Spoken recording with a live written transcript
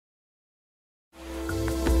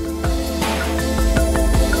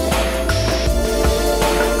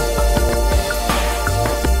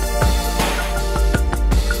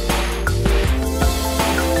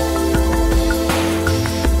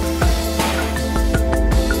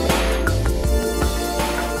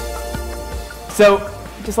So,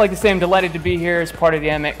 just like to say, I'm delighted to be here as part of the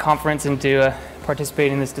AMEC conference and to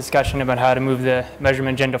participate in this discussion about how to move the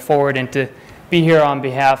measurement agenda forward, and to be here on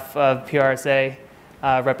behalf of PRSA,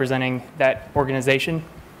 representing that organization.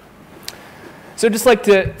 So I'd just like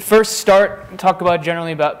to first start and talk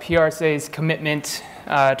generally about PRSA's commitment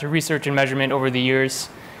to research and measurement over the years.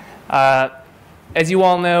 As you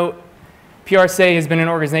all know, PRSA has been an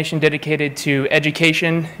organization dedicated to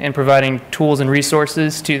education and providing tools and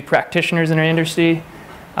resources to practitioners in our industry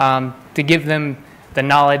to give them the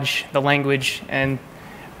knowledge, the language, and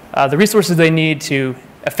the resources they need to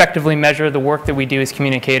effectively measure the work that we do as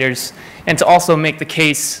communicators, and to also make the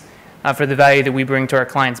case for the value that we bring to our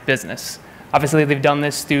clients' business. Obviously, they've done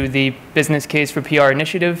this through the business case for PR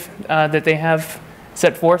initiative that they have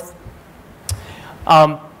set forth.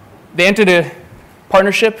 They entered a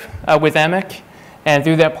partnership with AMEC, and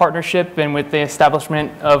through that partnership and with the establishment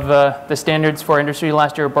of the standards for our industry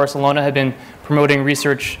last year, Barcelona have been promoting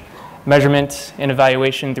research, measurement, and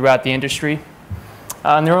evaluation throughout the industry.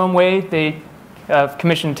 In their own way, they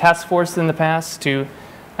commissioned task force in the past to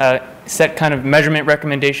set kind of measurement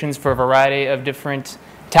recommendations for a variety of different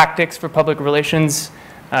tactics for public relations.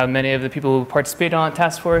 Many of the people who participate on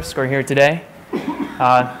task force are here today.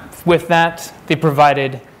 With that, they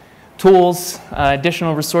provided tools,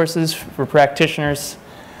 additional resources for practitioners,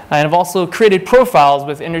 and have also created profiles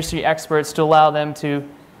with industry experts to allow them to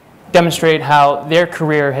demonstrate how their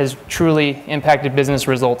career has truly impacted business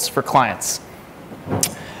results for clients.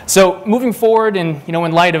 So moving forward, and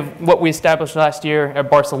in light of what we established last year at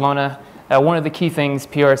Barcelona, one of the key things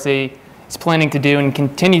PRSA is planning to do and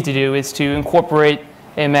continue to do is to incorporate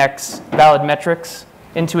AMEC's valid metrics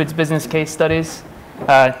into its business case studies,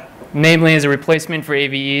 namely as a replacement for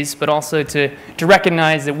AVEs, but also to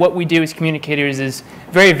recognize that what we do as communicators is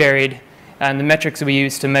very varied, and the metrics that we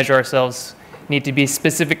use to measure ourselves need to be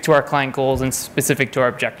specific to our client goals and specific to our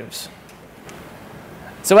objectives.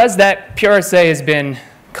 So as that, PRSA has been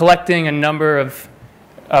collecting a number of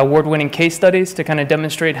award-winning case studies to kind of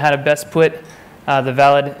demonstrate how to best put the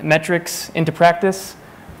valid metrics into practice.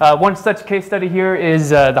 One such case study here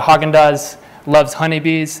is the Haagen-Dazs Loves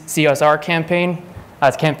Honeybees CSR campaign.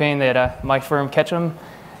 It's a campaign that my firm, Ketchum,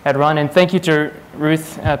 had run. And thank you to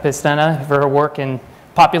Ruth Pistena for her work in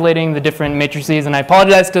populating the different matrices. And I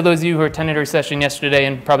apologize to those of you who attended our session yesterday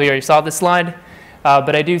and probably already saw this slide.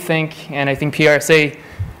 But I do think, and I think PRSA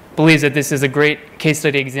believes that this is a great case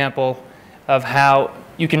study example of how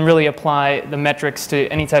you can really apply the metrics to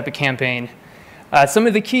any type of campaign. Some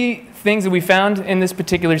of the key things that we found in this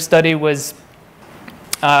particular study was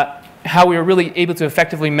how we were really able to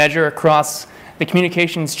effectively measure across the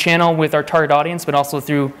communications channel with our target audience, but also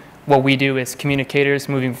through what we do as communicators,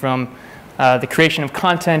 moving from the creation of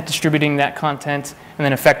content, distributing that content, and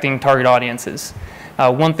then affecting target audiences.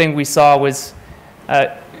 One thing we saw was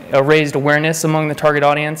a raised awareness among the target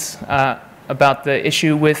audience about the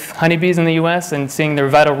issue with honeybees in the US and seeing their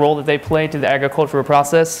vital role that they play to the agricultural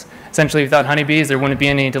process. Essentially, without honeybees, there wouldn't be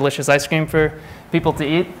any delicious ice cream for people to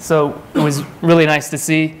eat. So it was really nice to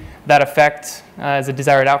see that effect as a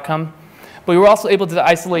desired outcome. But we were also able to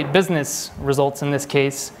isolate business results in this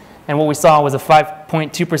case, and what we saw was a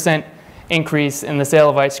 5.2% increase in the sale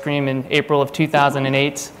of ice cream in April of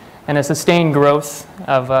 2008, and a sustained growth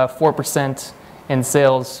of 4% in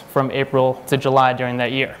sales from April to July during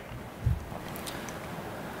that year.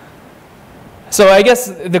 So I guess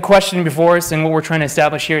the question before us and what we're trying to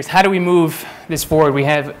establish here is, how do we move this forward? We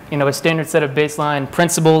have a standard set of baseline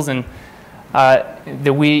principles and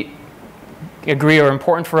that we agree are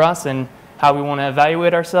important for us and how we want to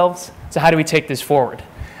evaluate ourselves. So how do we take this forward?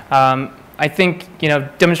 I think,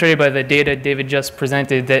 demonstrated by the data David just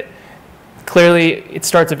presented, that clearly it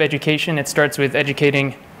starts with education. It starts with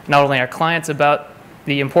educating not only our clients about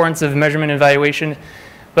the importance of measurement and evaluation,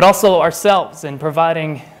 but also ourselves, and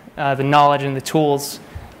providing the knowledge and the tools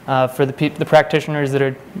for the practitioners that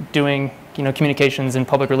are doing communications and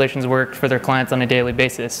public relations work for their clients on a daily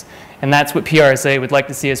basis. And that's what PRSA would like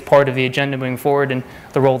to see as part of the agenda moving forward, and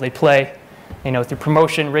the role they play. Through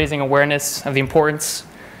promotion, raising awareness of the importance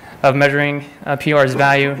of measuring PR's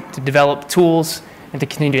value, to develop tools, and to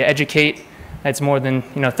continue to educate. It's more than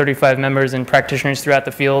 35 members and practitioners throughout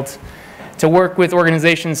the field. To work with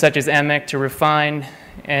organizations such as AMEC to refine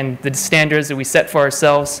and the standards that we set for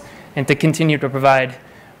ourselves, and to continue to provide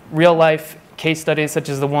real-life case studies such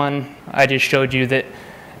as the one I just showed you that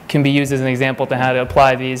can be used as an example to how to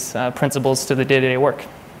apply these principles to the day-to-day work.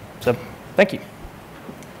 So, thank you.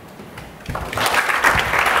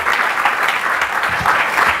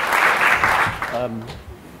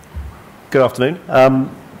 Good afternoon.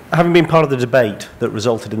 Having been part of the debate that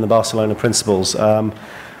resulted in the Barcelona principles,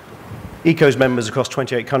 ICCO's members across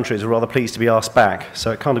 28 countries are rather pleased to be asked back,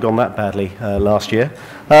 so it can't have gone that badly last year.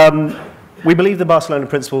 We believe the Barcelona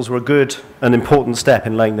Principles were a good and important step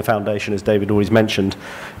in laying the foundation, as David always mentioned,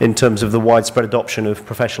 in terms of the widespread adoption of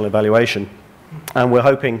professional evaluation. And we're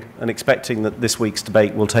hoping and expecting that this week's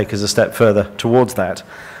debate will take us a step further towards that.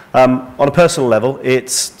 On a personal level,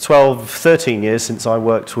 it's 12, 13 years since I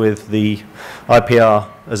worked with the IPR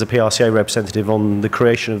as a PRSA representative on the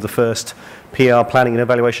creation of the first PR planning and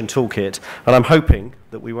evaluation toolkit, and I'm hoping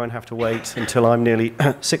that we won't have to wait until I'm nearly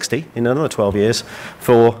 60 in another 12 years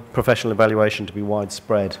for professional evaluation to be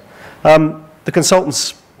widespread. The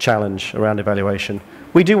consultants' challenge around evaluation.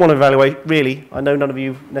 We do want to evaluate, really. I know none of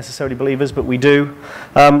you necessarily believe us, but we do.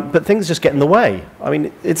 But things just get in the way. I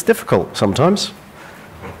mean, it's difficult sometimes.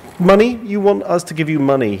 Money, you want us to give you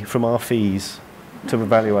money from our fees to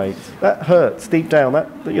evaluate. That hurts deep down. That,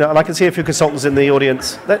 you know, and I can see a few consultants in the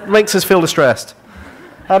audience. That makes us feel distressed.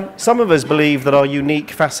 Some of us believe that our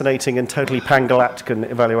unique, fascinating, and totally pan-galactic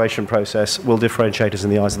evaluation process will differentiate us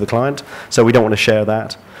in the eyes of the client, so we don't want to share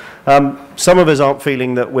that. Some of us aren't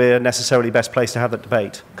feeling that we're necessarily best placed to have that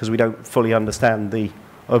debate because we don't fully understand the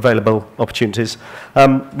available opportunities.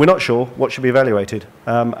 We're not sure what should be evaluated,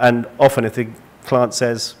 and often if the client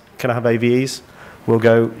says, "Can I have AVEs?" we'll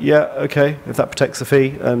go, "Yeah, okay, if that protects the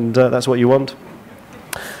fee and that's what you want."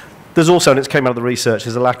 There's also, and it's came out of the research,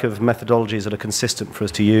 there's a lack of methodologies that are consistent for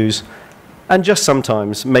us to use. And just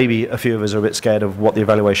sometimes, maybe a few of us are a bit scared of what the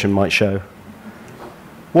evaluation might show.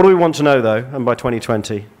 What do we want to know, though, and by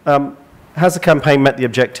 2020? Has the campaign met the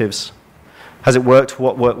objectives? Has it worked?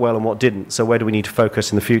 What worked well and what didn't? So where do we need to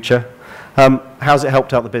focus in the future? How's it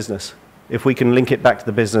helped out the business? If we can link it back to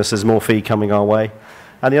the business, there's more fee coming our way.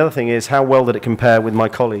 And the other thing is, how well did it compare with my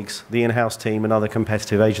colleagues, the in-house team and other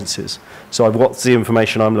competitive agencies? So what's the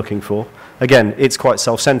information I'm looking for? Again, it's quite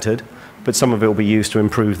self-centered, but some of it will be used to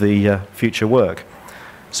improve the future work.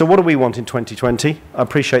 So what do we want in 2020? I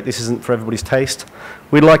appreciate this isn't for everybody's taste.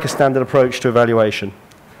 We'd like a standard approach to evaluation,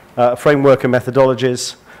 a framework and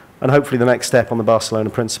methodologies, and hopefully the next step on the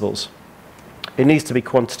Barcelona Principles. It needs to be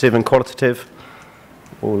quantitative and qualitative.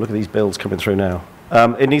 Oh, look at these bills coming through now.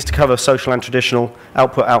 It needs to cover social and traditional,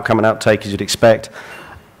 output, outcome, and outtake, as you'd expect.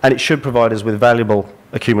 And it should provide us with valuable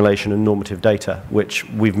accumulation and normative data, which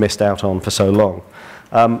we've missed out on for so long.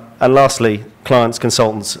 And lastly, clients,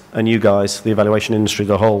 consultants, and you guys, the evaluation industry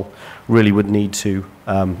as a whole, really would need to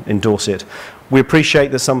endorse it. We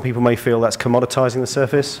appreciate that some people may feel that's commoditizing the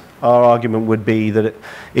surface. Our argument would be that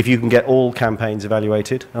if you can get all campaigns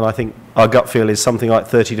evaluated, and I think our gut feel is something like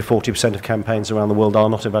 30 to 40% of campaigns around the world are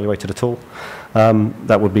not evaluated at all,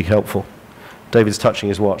 that would be helpful. David's touching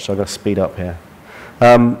his watch, so I've got to speed up here.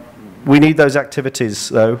 We need those activities,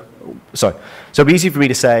 though. So it'd be easy for me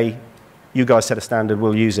to say, you guys set a standard,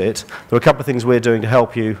 we'll use it. There are a couple of things we're doing to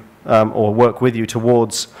help you or work with you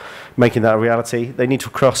towards making that a reality. They need to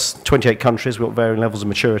cross 28 countries. We've got varying levels of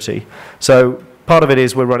maturity. So part of it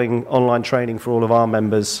is we're running online training for all of our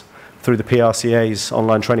members through the PRCA's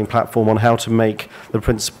online training platform on how to make the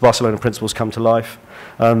Barcelona Principles come to life.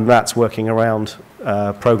 That's working around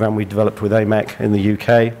a program we developed with AMEC in the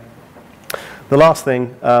UK. The last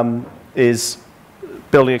thing is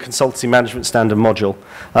building a consultancy management standard module.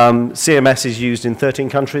 CMS is used in 13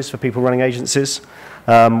 countries for people running agencies.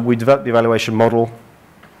 We developed the evaluation model.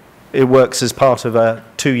 It works as part of a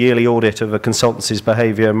 2-yearly audit of a consultancy's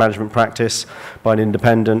behavior management practice by an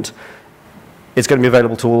independent. It's going to be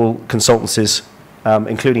available to all consultancies,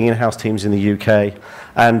 including in-house teams in the UK,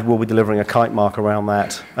 and we'll be delivering a kite mark around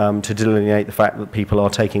that to delineate the fact that people are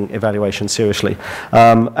taking evaluation seriously.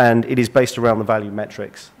 And it is based around the value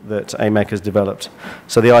metrics that AMEC has developed.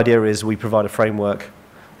 So the idea is we provide a framework,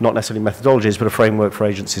 not necessarily methodologies, but a framework for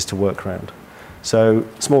agencies to work around. So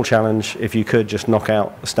small challenge, if you could just knock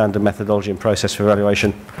out a standard methodology and process for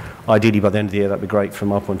evaluation, ideally by the end of the year, that'd be great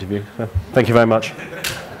from our point of view. So, thank you very much.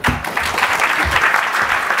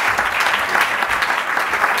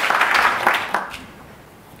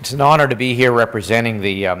 It's an honor to be here representing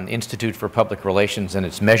the Institute for Public Relations and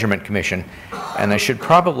its Measurement Commission. And I should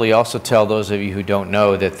probably also tell those of you who don't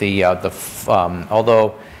know that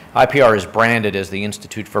although IPR is branded as the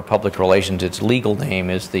Institute for Public Relations, its legal name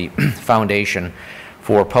is the Foundation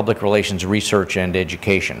for Public Relations Research and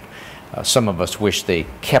Education. Some of us wish they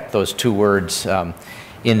kept those two words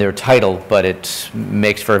in their title, but it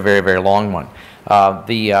makes for a very, very long one.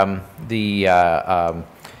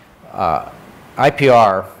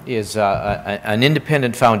 IPR is an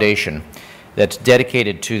independent foundation that's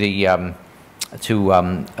dedicated to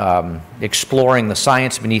exploring the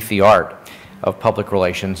science beneath the art of public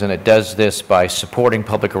relations, and it does this by supporting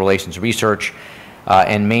public relations research,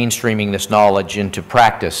 and mainstreaming this knowledge into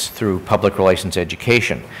practice through public relations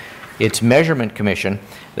education. Its measurement commission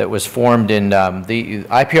that was formed in the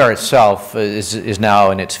IPR itself is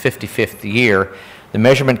now in its 55th year. The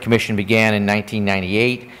measurement commission began in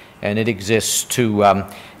 1998, and it exists to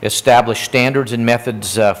establish standards and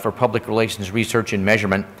methods for public relations research and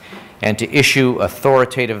measurement, and to issue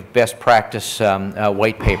authoritative best practice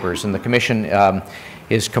white papers. And the commission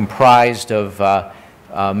is comprised of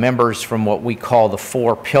members from what we call the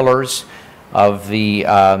 4 pillars of the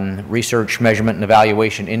research, measurement, and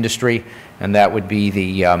evaluation industry, and that would be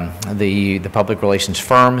the public relations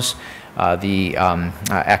firms, the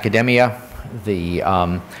academia,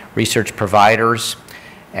 the research providers,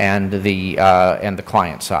 and the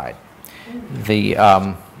client side. The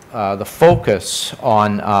focus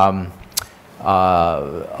on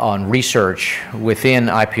research within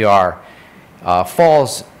IPR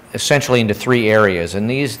falls essentially into 3 areas, and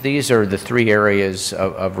these are the 3 areas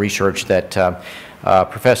of research that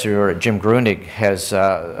Professor Jim Grunig has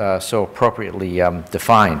so appropriately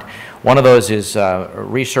defined. One of those is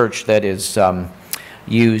research that is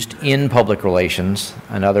used in public relations,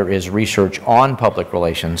 another is research on public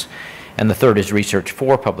relations, and the third is research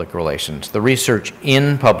for public relations. The research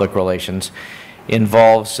in public relations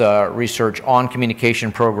involves research on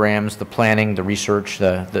communication programs, the planning, the research,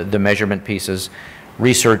 the measurement pieces.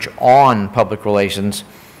 Research on public relations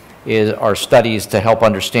are studies to help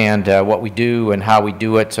understand what we do and how we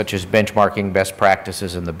do it, such as benchmarking best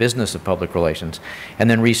practices in the business of public relations. And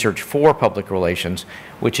then research for public relations,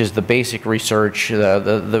 which is the basic research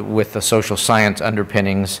with the social science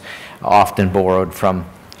underpinnings, often borrowed from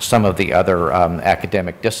some of the other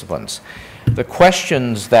academic disciplines. The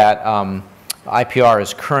questions that IPR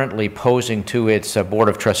is currently posing to its Board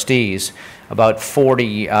of Trustees, about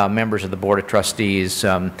 40 members of the Board of Trustees,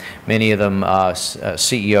 many of them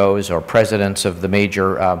CEOs or presidents of the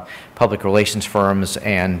major public relations firms,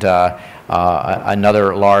 and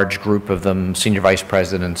another large group of them senior vice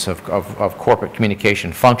presidents of corporate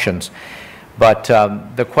communication functions. But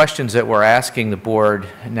the questions that we're asking the board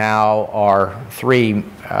now are 3.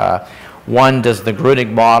 One, does the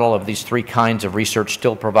Grunig model of these 3 kinds of research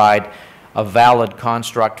still provide a valid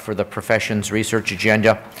construct for the profession's research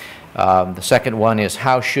agenda? The second one is,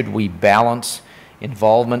 how should we balance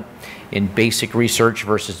involvement in basic research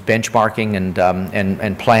versus benchmarking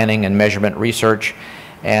and planning and measurement research?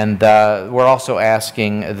 And we're also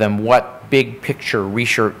asking them what big picture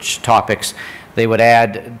research topics they would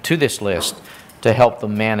add to this list to help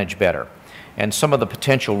them manage better. And some of the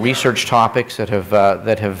potential research topics that have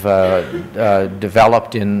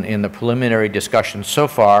developed in the preliminary discussions so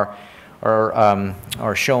far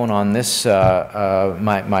are shown on this,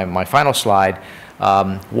 my final slide.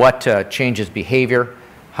 What changes behavior?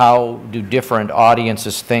 How do different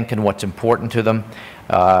audiences think and what's important to them?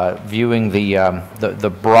 Viewing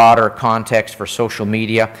the broader context for social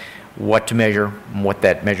media, what to measure and what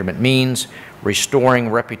that measurement means.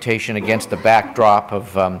 Restoring reputation against the backdrop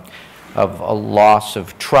of a loss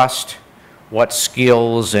of trust. What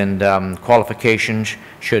skills and qualifications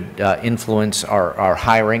should influence our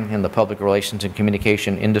hiring in the public relations and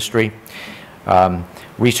communication industry.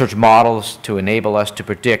 Research models to enable us to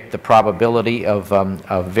predict the probability of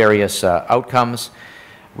various outcomes.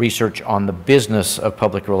 Research on the business of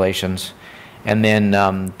public relations. And then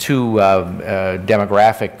 2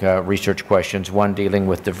 demographic research questions, one dealing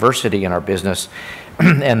with diversity in our business,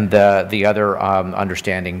 and the other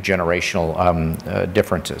understanding generational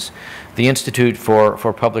differences. The Institute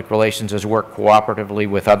for Public Relations has worked cooperatively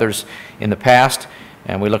with others in the past,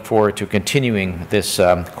 and we look forward to continuing this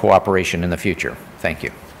cooperation in the future. Thank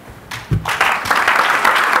you.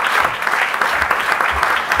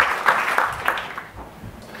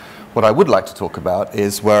 What I would like to talk about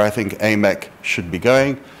is where I think AMEC should be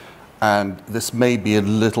going, and this may be a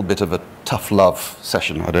little bit of a tough love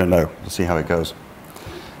session. I don't know. We'll see how it goes.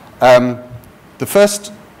 The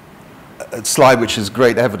first slide, which is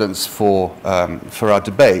great evidence for our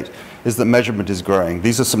debate, is that measurement is growing.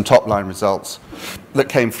 These are some top-line results that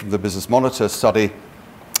came from the Business Monitor study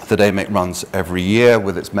that AMEC runs every year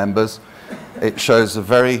with its members. It shows a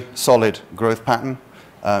very solid growth pattern.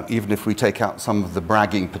 Even if we take out some of the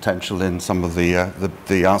bragging potential in some of the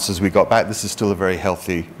answers we got back, this is still a very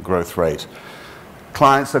healthy growth rate.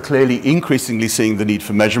 Clients are clearly increasingly seeing the need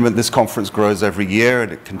for measurement. This conference grows every year,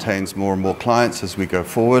 and it contains more and more clients as we go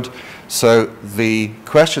forward. So the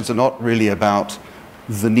questions are not really about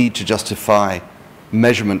the need to justify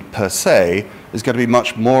measurement per se. It's going to be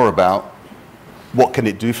much more about what can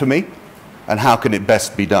it do for me and how can it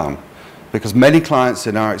best be done. Because many clients,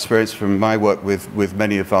 in our experience from my work with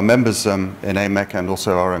many of our members in AMEC and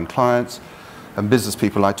also our own clients, and business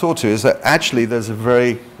people I talk to is that actually there's a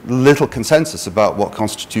very little consensus about what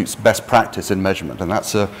constitutes best practice in measurement, and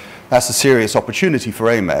that's a serious opportunity for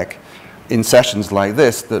AMEC in sessions like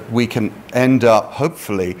this, that we can end up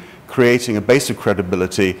hopefully creating a base of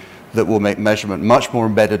credibility that will make measurement much more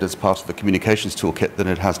embedded as part of the communications toolkit than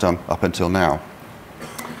it has done up until now.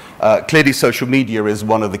 Clearly, social media is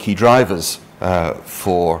one of the key drivers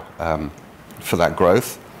for that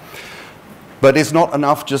growth. But it's not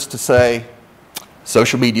enough just to say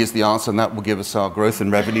social media is the answer and that will give us our growth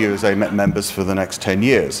in revenue as AMEC members for the next 10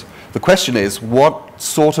 years. The question is, what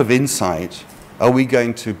sort of insight are we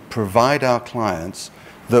going to provide our clients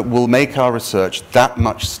that will make our research that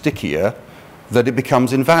much stickier that it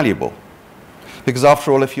becomes invaluable? Because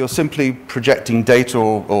after all, if you're simply projecting data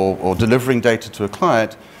or delivering data to a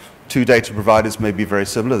client, two data providers may be very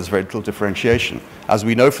similar. There's very little differentiation. As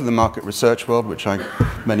we know from the market research world, which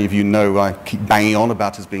many of you know I keep banging on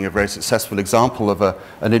about as being a very successful example of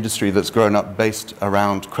an industry that's grown up based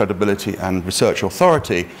around credibility and research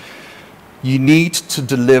authority, you need to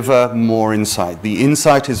deliver more insight. The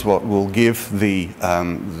insight is what will give the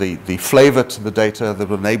flavor to the data that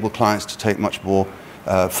will enable clients to take much more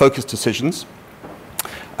focused decisions.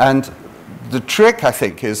 And the trick, I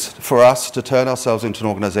think, is for us to turn ourselves into an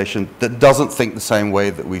organization that doesn't think the same way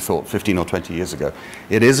that we thought 15 or 20 years ago.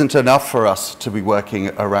 It isn't enough for us to be working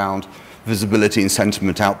around visibility and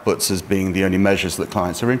sentiment outputs as being the only measures that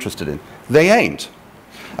clients are interested in. They ain't.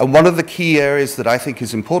 And one of the key areas that I think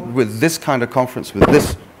is important with this kind of conference, with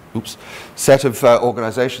this set of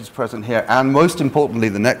organizations present here, and most importantly,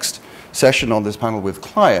 the next session on this panel with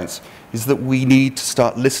clients, is that we need to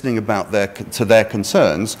start listening to their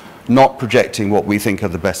concerns, not projecting what we think are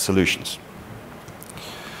the best solutions.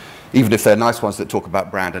 Even if they're nice ones that talk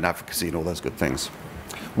about brand and advocacy and all those good things.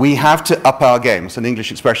 We have to up our game. It's an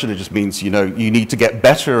English expression. It just means, you need to get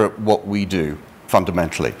better at what we do,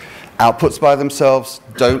 fundamentally. Outputs by themselves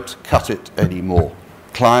don't cut it anymore.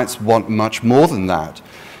 Clients want much more than that.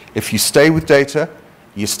 If you stay with data,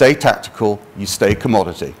 you stay tactical, you stay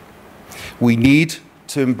commodity. We need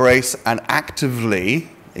to embrace and actively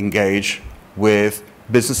engage with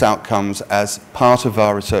business outcomes as part of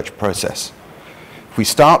our research process. If we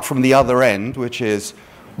start from the other end, which is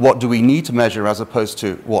what do we need to measure as opposed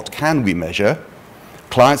to what can we measure,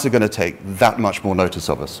 clients are going to take that much more notice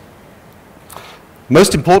of us.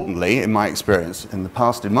 Most importantly, in my experience in the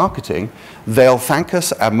past in marketing, they'll thank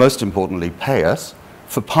us and most importantly pay us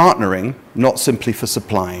for partnering, not simply for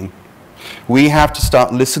supplying. We have to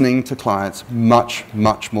start listening to clients much,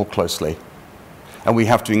 much more closely. And we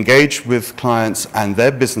have to engage with clients and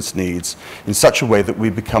their business needs in such a way that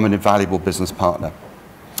we become an invaluable business partner.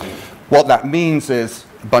 What that means is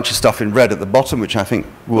a bunch of stuff in red at the bottom, which I think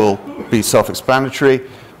will be self-explanatory.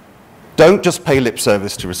 Don't just pay lip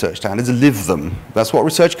service to research standards, live them. That's what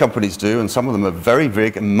research companies do, and some of them are very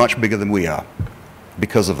big and much bigger than we are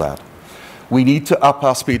because of that. We need to up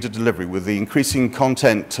our speed of delivery with the increasing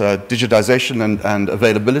content digitization and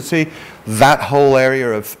availability. That whole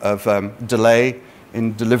area of delay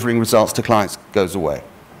in delivering results to clients goes away.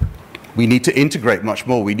 We need to integrate much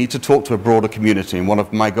more. We need to talk to a broader community. And one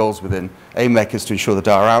of my goals within AMEC is to ensure that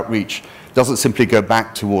our outreach doesn't simply go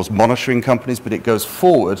back towards monitoring companies, but it goes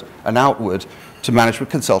forward and outward to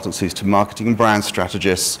management consultancies, to marketing and brand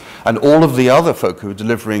strategists, and all of the other folk who are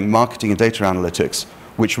delivering marketing and data analytics,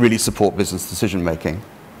 which really support business decision making.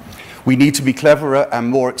 We need to be cleverer and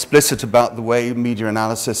more explicit about the way media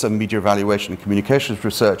analysis and media evaluation and communications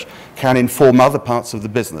research can inform other parts of the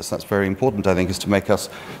business. That's very important, I think, is to make us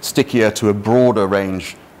stickier to a broader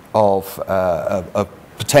range of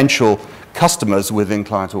potential customers within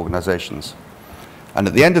client organizations. And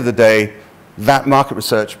at the end of the day, that market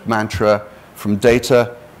research mantra, from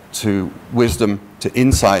data to wisdom to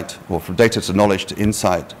insight, or from data to knowledge to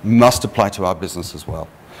insight, must apply to our business as well.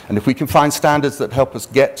 And if we can find standards that help us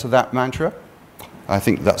get to that mantra, I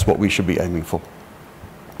think that's what we should be aiming for.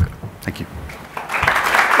 Thank you.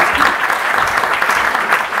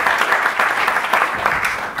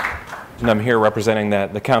 And I'm here representing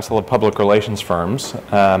the Council of Public Relations Firms.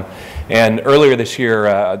 And earlier this year,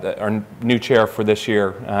 our new chair for this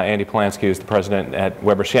year, Andy Polanski, who's the president at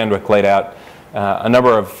Weber Shandwick, laid out a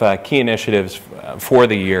number of key initiatives for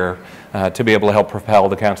the year to be able to help propel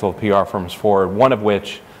the Council of PR Firms forward, one of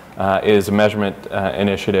which is a measurement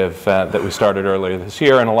initiative that we started earlier this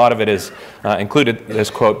year. And a lot of it is included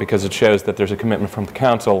this quote because it shows that there's a commitment from the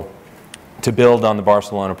Council to build on the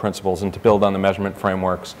Barcelona principles and to build on the measurement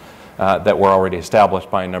frameworks that were already established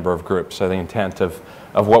by a number of groups. So the intent of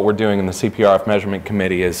what we're doing in the CPRF Measurement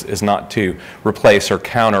Committee is not to replace or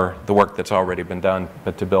counter the work that's already been done,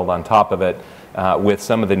 but to build on top of it with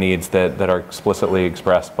some of the needs that are explicitly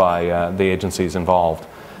expressed by the agencies involved.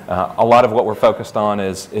 A lot of what we're focused on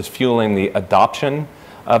is fueling the adoption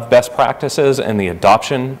of best practices and the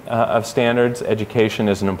adoption of standards. Education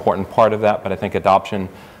is an important part of that, but I think adoption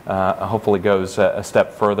hopefully goes a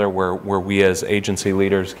step further where we as agency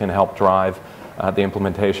leaders can help drive the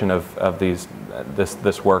implementation of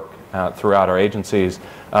this work throughout our agencies,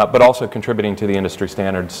 but also contributing to the industry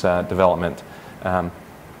standards development.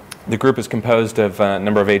 The group is composed of a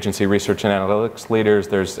number of agency research and analytics leaders.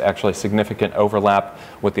 There's actually significant overlap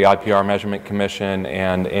with the IPR Measurement Commission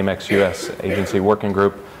and AMEC's U.S. Agency Working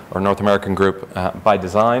Group, or North American Group, by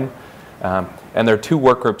design. And there are two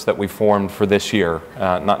work groups that we formed for this year.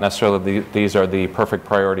 Not necessarily these are the perfect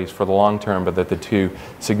priorities for the long term, but that the two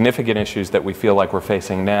significant issues that we feel like we're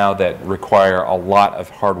facing now that require a lot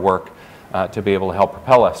of hard work to be able to help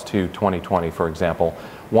propel us to 2020, for example.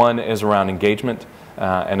 One is around engagement.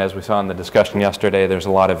 And as we saw in the discussion yesterday, there's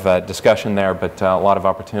a lot of discussion there, but a lot of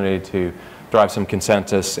opportunity to drive some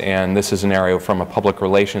consensus. And this is an area from a public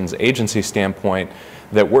relations agency standpoint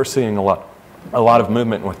that we're seeing a lot of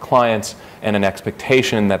movement with clients and an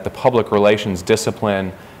expectation that the public relations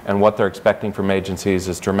discipline and what they're expecting from agencies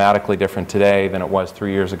is dramatically different today than it was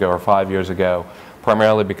 3 years ago or 5 years ago,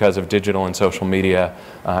 primarily because of digital and social media.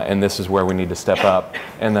 And this is where we need to step up.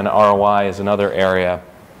 And then ROI is another area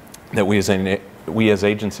that we as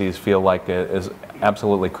agencies feel like is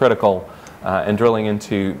absolutely critical, and drilling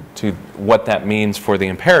into what that means for the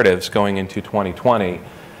imperatives going into 2020.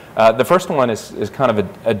 The first one is kind of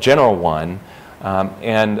a general one,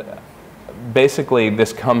 and basically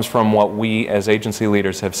this comes from what we as agency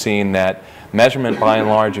leaders have seen, that measurement by and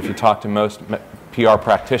large, if you talk to most PR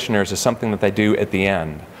practitioners, is something that they do at the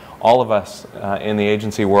end. All of us in the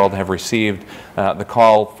agency world have received the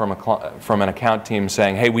call from an account team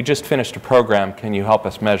saying, hey, we just finished a program, can you help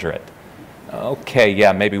us measure it? Okay,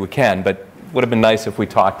 yeah, maybe we can, but it would have been nice if we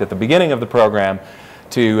talked at the beginning of the program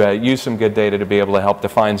to use some good data to be able to help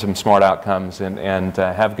define some smart outcomes and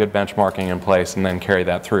have good benchmarking in place and then carry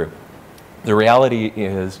that through. The reality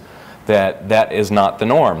is that that is not the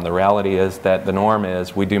norm. The reality is that the norm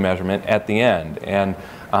is we do measurement at the end. And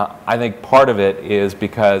I think part of it is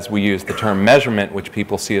because we use the term measurement, which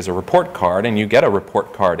people see as a report card, and you get a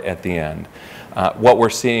report card at the end. What we're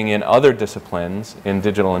seeing in other disciplines, in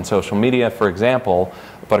digital and social media, for example,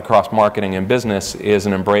 but across marketing and business, is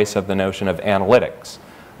an embrace of the notion of analytics.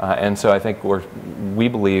 And so I think we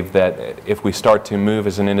believe that if we start to move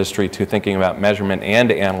as an industry to thinking about measurement and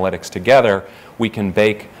analytics together, we can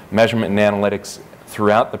bake measurement and analytics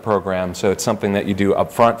throughout the program. So it's something that you do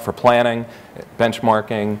up front for planning,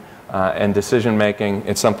 benchmarking, and decision making.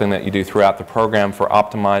 It's something that you do throughout the program for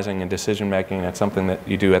optimizing and decision making. It's something that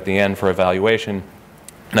you do at the end for evaluation.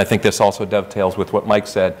 And I think this also dovetails with what Mike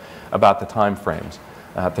said about the time frames.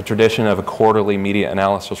 The tradition of a quarterly media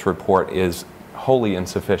analysis report is wholly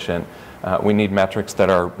insufficient. We need metrics that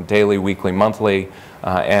are daily, weekly, monthly,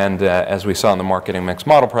 and as we saw in the marketing mix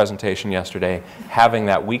model presentation yesterday, having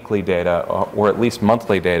that weekly data or at least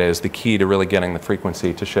monthly data is the key to really getting the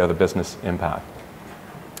frequency to show the business impact.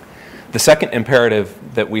 The second imperative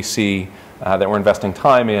that we see that we're investing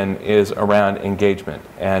time in is around engagement,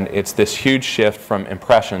 and it's this huge shift from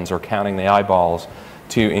impressions or counting the eyeballs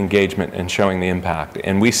to engagement and showing the impact.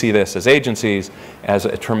 And we see this as agencies as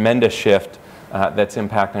a tremendous shift that's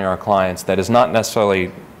impacting our clients that is not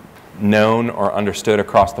necessarily known or understood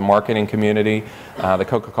across the marketing community. The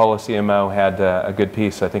Coca-Cola CMO had a good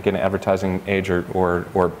piece, I think, in Advertising Age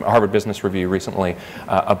or Harvard Business Review recently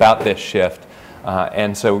about this shift.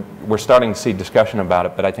 And so we're starting to see discussion about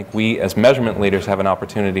it, but I think we as measurement leaders have an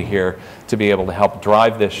opportunity here to be able to help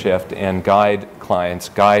drive this shift and guide clients,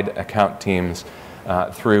 guide account teams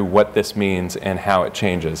through what this means and how it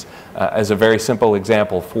changes. As a very simple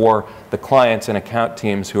example, for the clients and account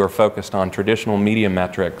teams who are focused on traditional media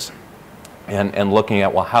metrics and looking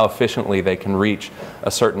at, well, how efficiently they can reach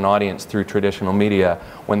a certain audience through traditional media,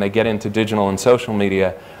 when they get into digital and social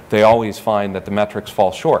media, they always find that the metrics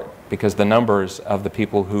fall short because the numbers of the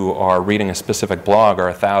people who are reading a specific blog are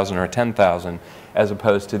 1,000 or 10,000 as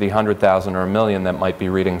opposed to the 100,000 or 1 million that might be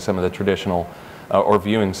reading some of the traditional or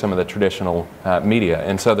viewing some of the traditional media.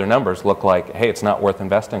 And so their numbers look like, hey, it's not worth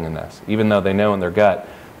investing in this, even though they know in their gut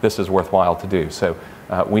this is worthwhile to do. So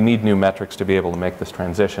we need new metrics to be able to make this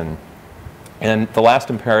transition. And the last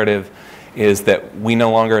imperative is that we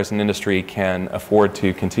no longer as an industry can afford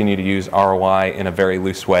to continue to use ROI in a very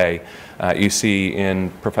loose way. You see in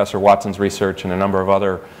Professor Watson's research and a number of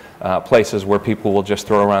other places where people will just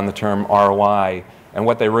throw around the term ROI, and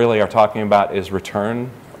what they really are talking about is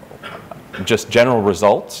return, just general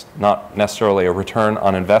results, not necessarily a return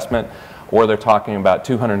on investment, or they're talking about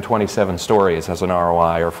 227 stories as an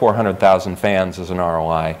ROI or 400,000 fans as an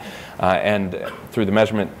ROI. And through the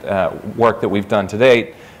measurement work that we've done to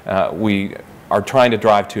date, we are trying to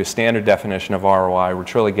drive to a standard definition of ROI,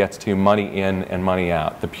 which really gets to money in and money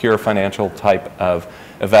out, the pure financial type of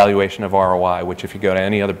evaluation of ROI, which if you go to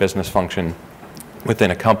any other business function within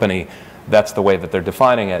a company, that's the way that they're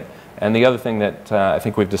defining it. And the other thing that I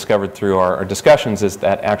think we've discovered through our discussions is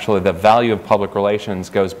that actually the value of public relations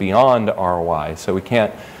goes beyond ROI. So we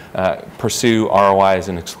can't pursue ROI as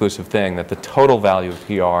an exclusive thing, that the total value of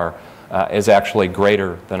PR is actually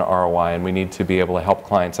greater than ROI, and we need to be able to help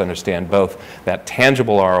clients understand both that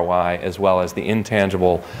tangible ROI as well as the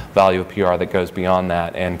intangible value of PR that goes beyond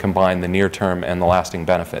that and combine the near-term and the lasting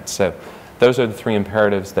benefits. So those are the three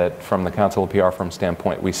imperatives that from the Council of PR Firms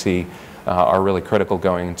standpoint we see are really critical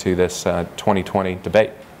going into this 2020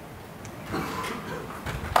 debate.